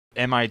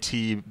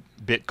MIT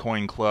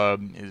Bitcoin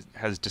Club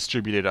has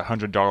distributed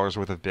 $100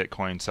 worth of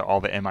Bitcoin to all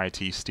the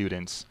MIT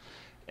students,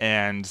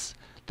 and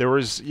there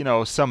was,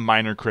 some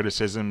minor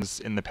criticisms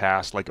in the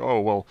past, like, oh,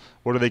 well,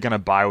 what are they going to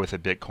buy with a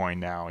Bitcoin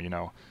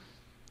now?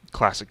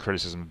 Classic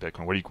criticism of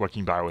Bitcoin. What can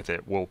you buy with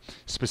it? Well,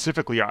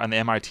 specifically on the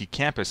MIT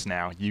campus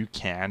now, you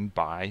can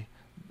buy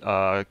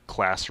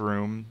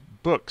classroom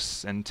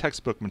books and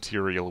textbook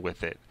material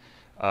with it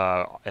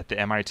at the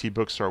MIT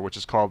bookstore, which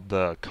is called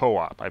the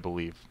Co-op, I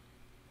believe.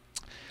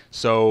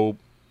 So,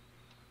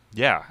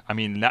 yeah, I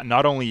mean,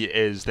 not only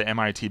is the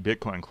MIT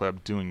Bitcoin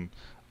Club doing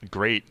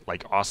great,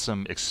 like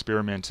awesome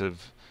experimenting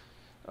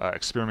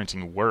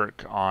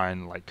work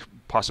on like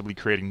possibly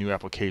creating new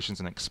applications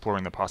and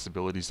exploring the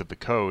possibilities of the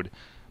code,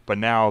 but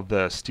now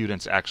the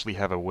students actually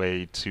have a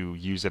way to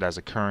use it as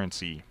a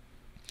currency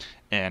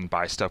and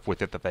buy stuff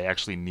with it that they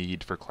actually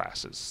need for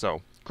classes.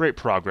 So great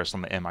progress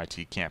on the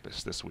MIT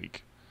campus this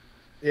week.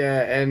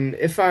 Yeah, and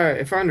if I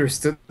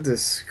understood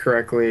this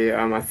correctly,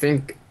 I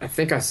think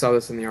I saw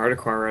this in the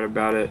article I read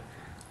about it.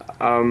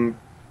 Um,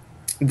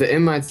 the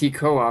MIT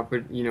Co-op,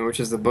 which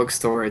is the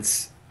bookstore,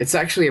 it's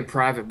actually a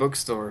private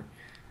bookstore.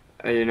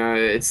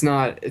 It's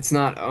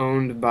not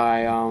owned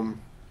by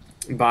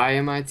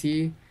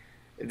MIT.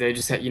 They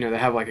just they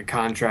have like a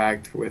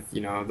contract with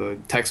the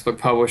textbook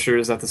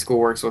publishers that the school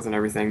works with and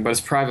everything, but it's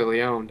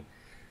privately owned.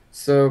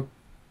 So,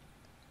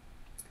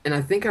 and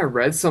I think I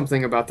read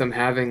something about them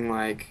having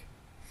like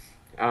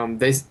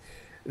they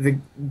the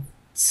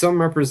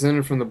some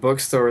representative from the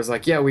bookstore is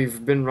like, yeah,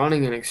 we've been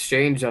running an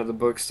exchange out of the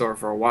bookstore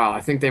for a while.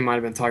 I think they might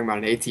have been talking about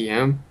an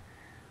ATM. Um,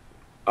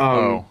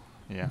 Oh,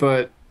 yeah.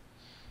 but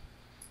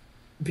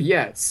but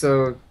yeah,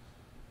 so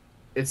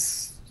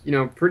it's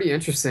pretty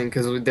interesting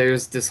because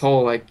there's this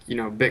whole like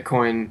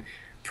Bitcoin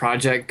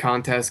project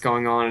contest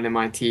going on at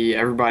MIT.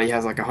 Everybody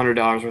has like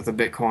 $100 worth of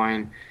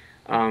Bitcoin,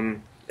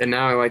 and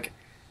now like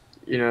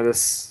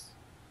this.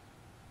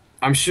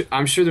 I'm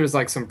sure there's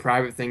like some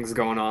private things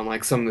going on,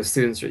 like some of the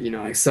students are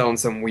like selling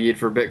some weed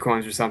for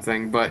Bitcoins or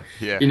something. But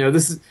Yeah.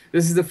 this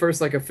is the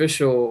first like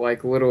official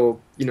like little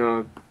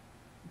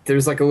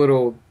there's like a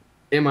little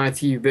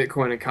MIT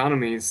Bitcoin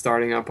economy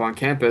starting up on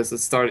campus.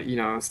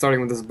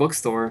 Starting with this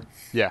bookstore.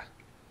 Yeah.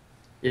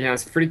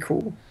 It's pretty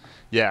cool.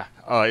 Yeah,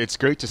 it's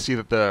great to see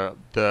that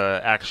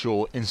the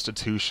actual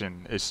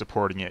institution is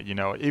supporting it.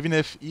 Even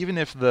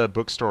if the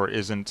bookstore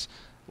isn't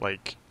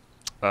like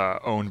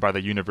owned by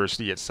the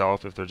university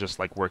itself, if they're just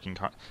like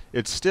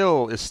it's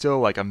still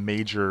like a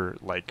major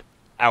like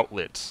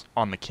outlet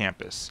on the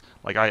campus.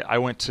 Like I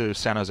went to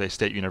San Jose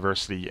State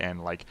University,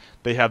 and like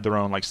they had their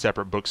own like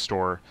separate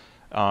bookstore.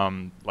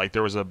 Like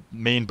there was a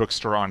main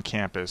bookstore on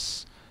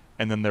campus,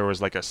 and then there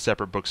was like a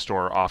separate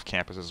bookstore off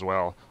campus as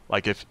well.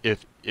 Like if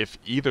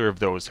either of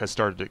those had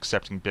started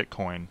accepting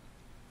Bitcoin,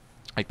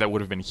 like that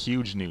would have been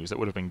huge news. That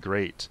would have been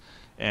great.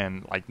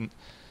 And like,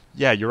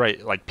 yeah, you're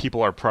right. Like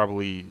people are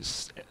probably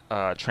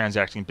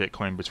transacting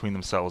Bitcoin between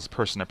themselves,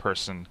 person to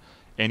person,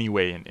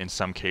 anyway. In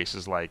some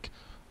cases, like,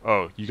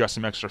 oh, you got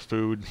some extra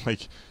food?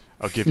 Like,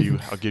 I'll give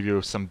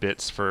you some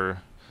bits for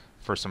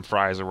some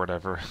fries or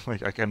whatever.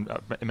 Like I can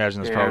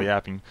imagine this Yeah. probably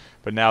happening.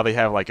 But now they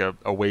have like a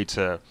way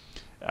to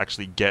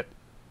actually get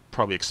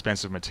probably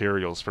expensive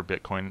materials for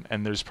Bitcoin.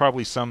 And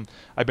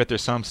I bet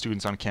there's some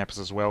students on campus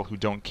as well who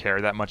don't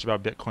care that much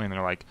about Bitcoin.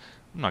 They're like,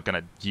 I'm not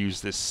going to use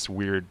this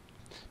weird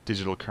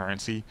digital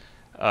currency.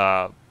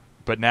 Uh,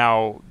 but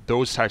now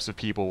those types of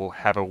people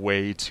have a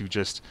way to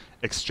just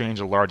exchange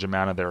a large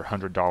amount of their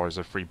 $100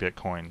 of free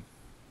Bitcoin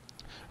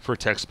for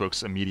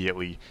textbooks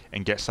immediately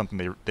and get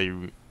something they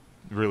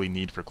really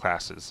need for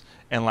classes.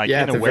 And like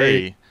Yeah, in at a the very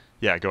way,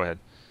 yeah, go ahead.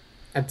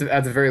 at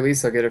the very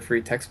least, I'll get a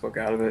free textbook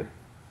out of it.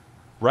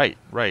 Right,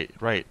 right,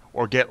 right.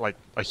 Or get like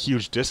a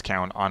huge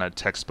discount on a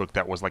textbook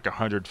that was like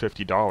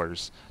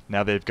 $150.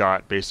 Now they've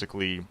got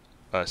basically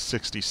a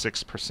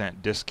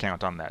 66%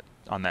 discount on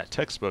that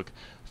textbook,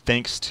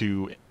 thanks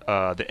to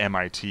the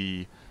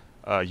MIT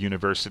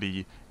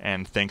University,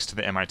 and thanks to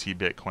the MIT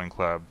Bitcoin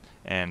Club,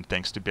 and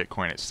thanks to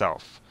Bitcoin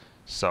itself.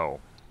 So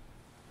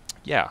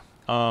yeah,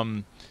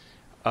 in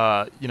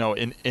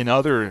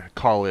other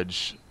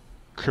college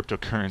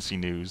cryptocurrency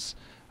news,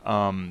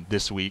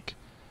 this week,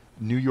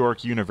 New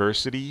York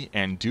University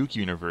and Duke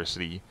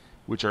University,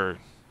 which are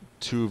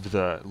two of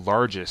the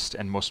largest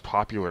and most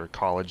popular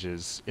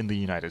colleges in the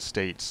United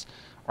States,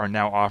 are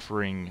now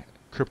offering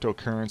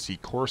cryptocurrency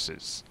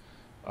courses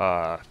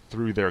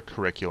through their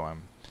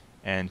curriculum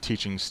and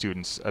teaching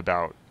students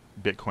about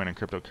Bitcoin and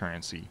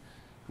cryptocurrency,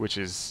 which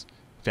is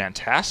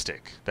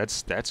fantastic.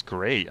 That's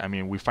great. I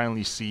mean, we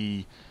finally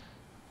see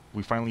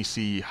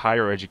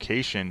higher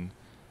education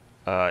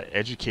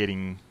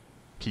educating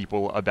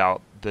people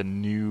about the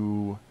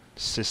new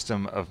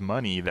system of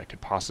money that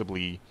could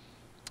possibly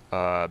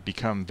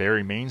become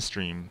very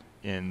mainstream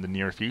in the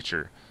near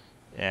future.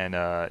 And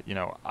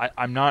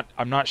I'm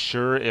not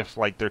sure if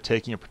like they're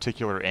taking a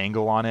particular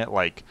angle on it,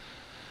 like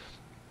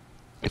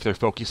if they're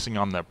focusing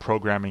on the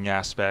programming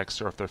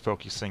aspects or if they're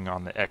focusing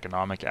on the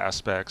economic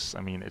aspects.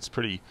 I mean, it's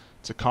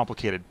a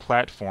complicated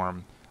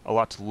platform, a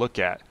lot to look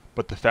at,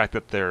 but the fact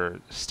that they're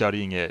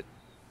studying it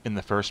in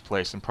the first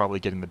place and probably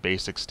getting the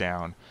basics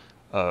down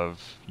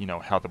of,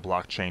 how the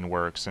blockchain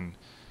works and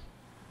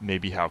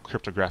maybe how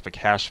cryptographic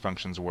hash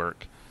functions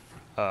work,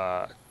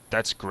 uh,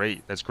 that's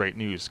great. That's great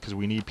news because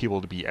we need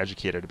people to be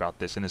educated about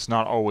this, and it's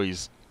not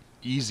always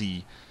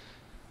easy.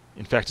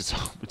 In fact,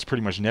 it's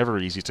pretty much never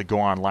easy to go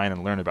online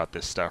and learn about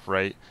this stuff,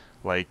 right?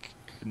 Like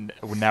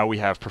now we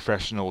have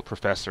professional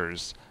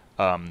professors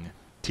um,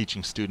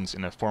 teaching students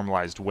in a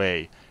formalized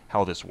way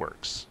how this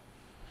works.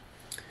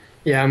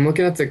 Yeah, I'm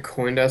looking at the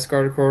CoinDesk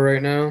article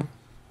right now,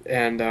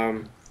 and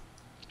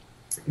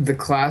the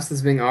class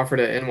that's being offered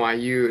at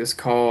NYU is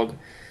called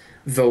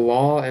 "The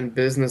Law and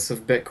Business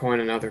of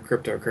Bitcoin and Other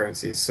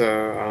Cryptocurrencies."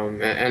 So,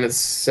 and it's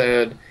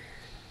said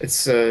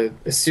it's a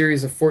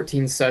series of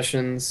 14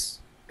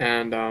 sessions,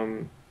 and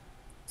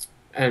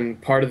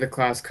part of the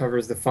class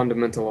covers the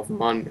fundamentals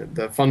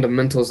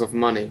of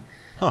money.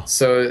 Huh.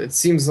 So it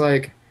seems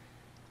like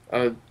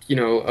a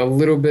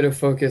little bit of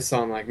focus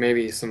on like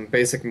maybe some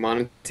basic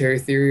monetary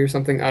theory or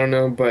something. I don't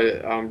know,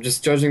 but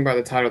just judging by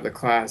the title of the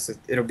class,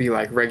 it'll be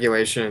like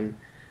regulation.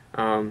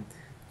 Um,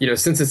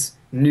 since it's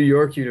New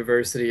York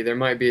University, there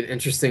might be an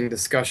interesting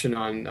discussion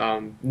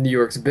on New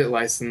York's bit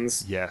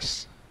license.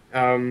 Yes.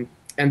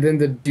 And then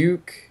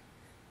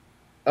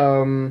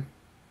um,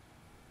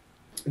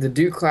 the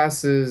Duke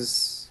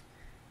classes.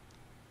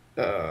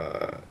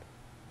 Uh,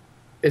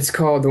 It's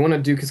called, the one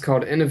at Duke is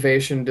called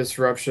Innovation,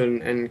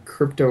 Disruption, and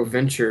Crypto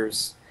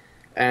Ventures.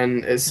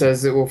 And it Hmm.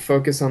 says it will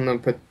focus on the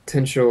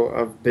potential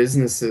of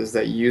businesses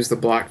that use the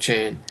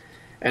blockchain.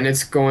 And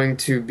it's going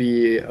to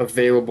be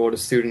available to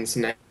students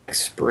next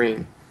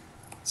spring.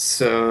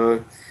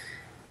 So,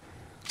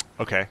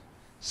 Okay.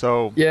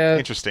 So yeah,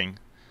 interesting.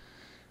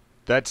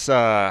 That's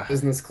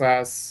business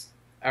class,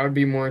 I would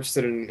be more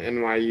interested in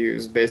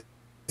NYU's basically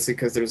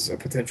because there's a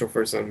potential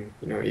for some,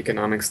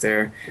 economics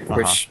there, uh-huh.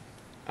 which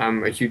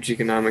I'm a huge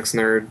economics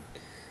nerd.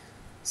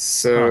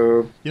 Huh.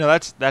 So,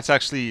 That's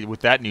actually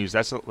with that news.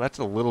 That's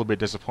a little bit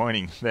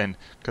disappointing then,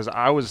 because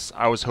I was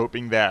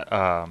hoping that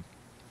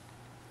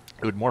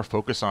it would more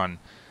focus on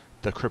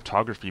the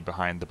cryptography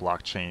behind the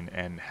blockchain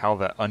and how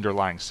the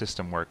underlying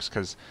system works.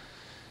 Because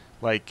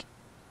like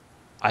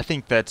I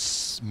think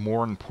that's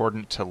more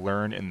important to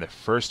learn in the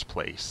first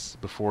place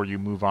before you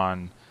move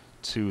on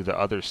to the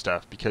other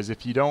stuff. Because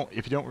if you don't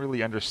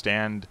really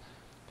understand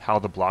how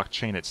the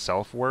blockchain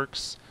itself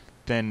works,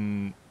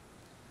 then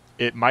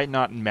it might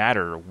not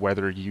matter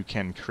whether you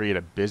can create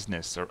a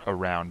business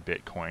around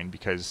Bitcoin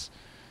because,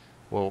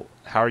 well,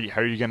 how are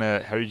you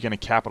gonna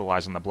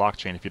capitalize on the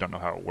blockchain if you don't know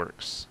how it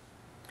works?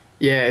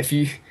 yeah, if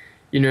you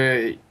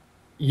know,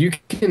 you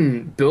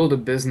can build a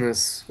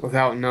business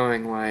without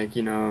knowing like,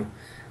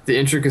 the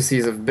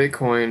intricacies of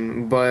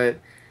Bitcoin, but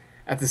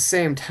at the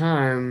same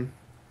time,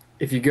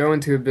 if you go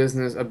into a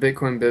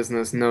Bitcoin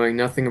business, knowing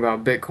nothing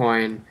about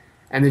Bitcoin,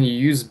 and then you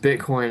use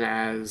Bitcoin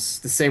as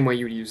the same way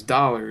you would use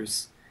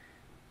dollars,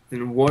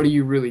 then what are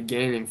you really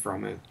gaining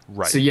from it?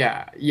 So Right.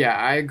 yeah,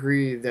 I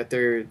agree that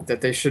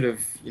they should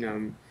have,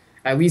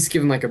 at least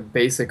given like a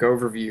basic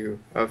overview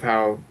of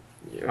how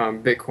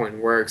Bitcoin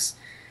works.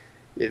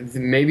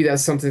 Maybe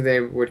that's something they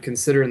would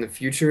consider in the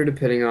future,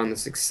 depending on the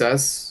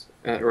success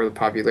or the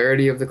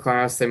popularity of the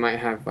class. They might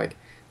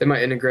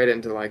integrate it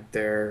into like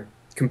their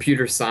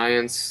computer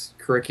science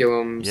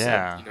curriculums,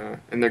 Yeah.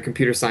 and their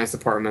computer science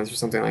departments or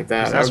something like that.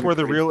 Because That would that's be where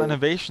the pretty real cool.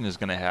 innovation is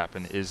going to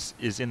happen is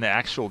in the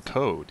actual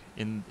code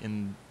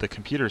in the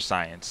computer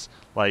science.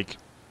 Like,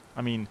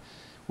 I mean,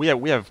 we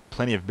have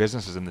plenty of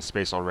businesses in this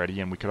space already,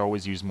 and we could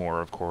always use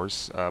more, of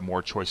course,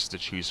 more choices to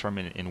choose from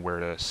in where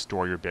to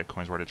store your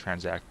bitcoins, where to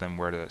transact them,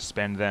 where to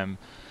spend them.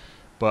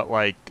 But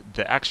like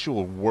the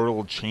actual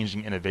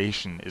world-changing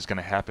innovation is going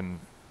to happen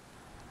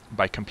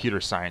by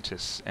computer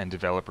scientists and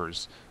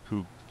developers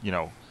who, you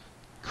know,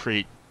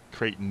 create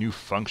create new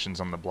functions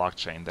on the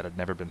blockchain that had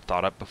never been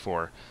thought up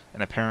before.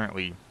 And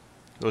apparently,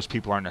 those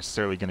people aren't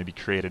necessarily going to be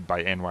created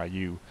by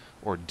NYU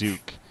or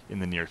Duke in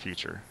the near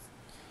future.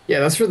 Yeah,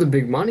 that's where the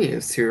big money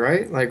is too,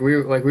 right? Like we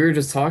were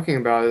just talking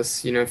about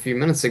this, a few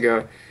minutes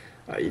ago.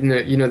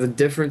 The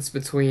difference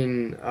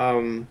between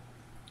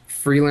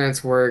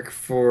freelance work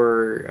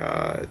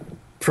for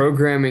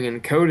programming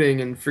and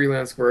coding and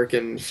freelance work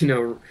and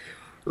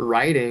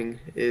writing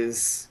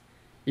is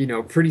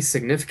pretty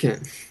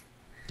significant.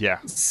 Yeah.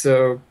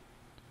 So,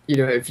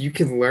 if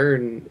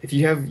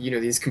you have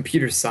these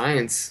computer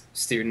science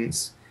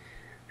students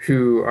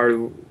who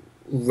are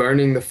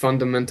learning the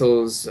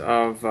fundamentals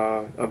of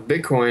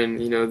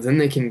Bitcoin, then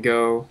they can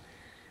go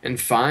and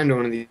find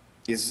one of these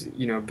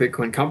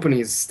Bitcoin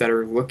companies that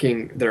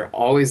are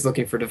always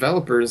looking for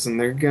developers, and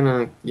they're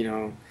gonna,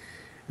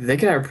 they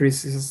can have a pretty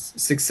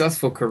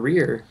successful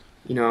career,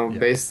 Yeah.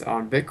 based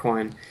on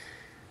Bitcoin.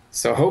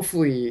 So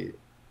hopefully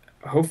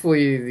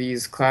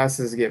these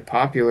classes get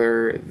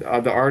popular.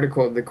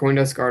 The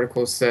CoinDesk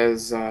article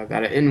says that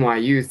at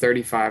NYU,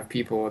 35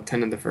 people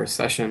attended the first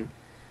session.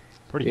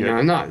 Pretty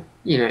good.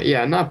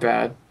 Yeah, not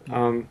bad.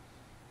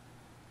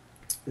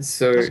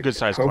 That's So a good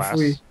sized hopefully,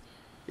 class.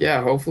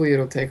 yeah, hopefully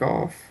it'll take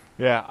off.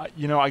 Yeah,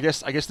 I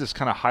guess this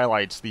kind of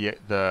highlights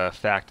the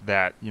fact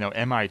that the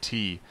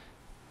MIT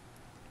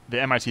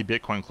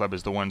Bitcoin Club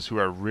is the ones who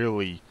are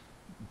really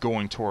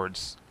going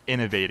towards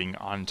innovating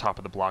on top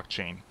of the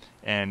blockchain.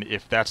 And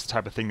if that's the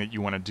type of thing that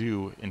you want to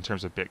do in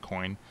terms of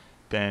Bitcoin,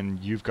 then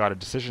you've got a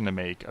decision to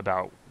make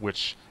about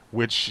which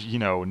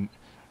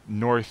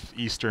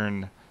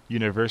northeastern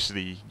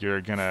university you're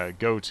gonna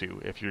go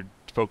to. If you're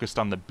focused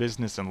on the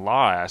business and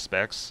law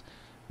aspects,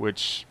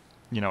 which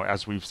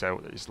as we've said,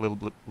 is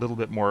little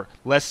bit more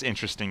less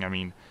interesting. I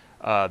mean,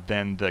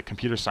 than the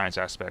computer science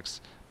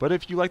aspects. But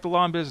if you like the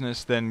law and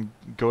business, then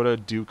go to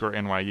Duke or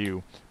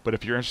NYU. But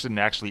if you're interested in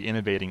actually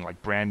innovating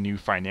like brand new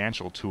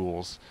financial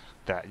tools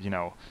that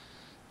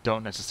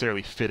don't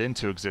necessarily fit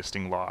into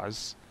existing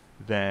laws,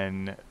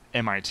 then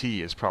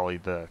MIT is probably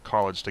the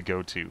college to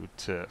go to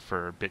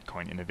for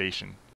Bitcoin innovation.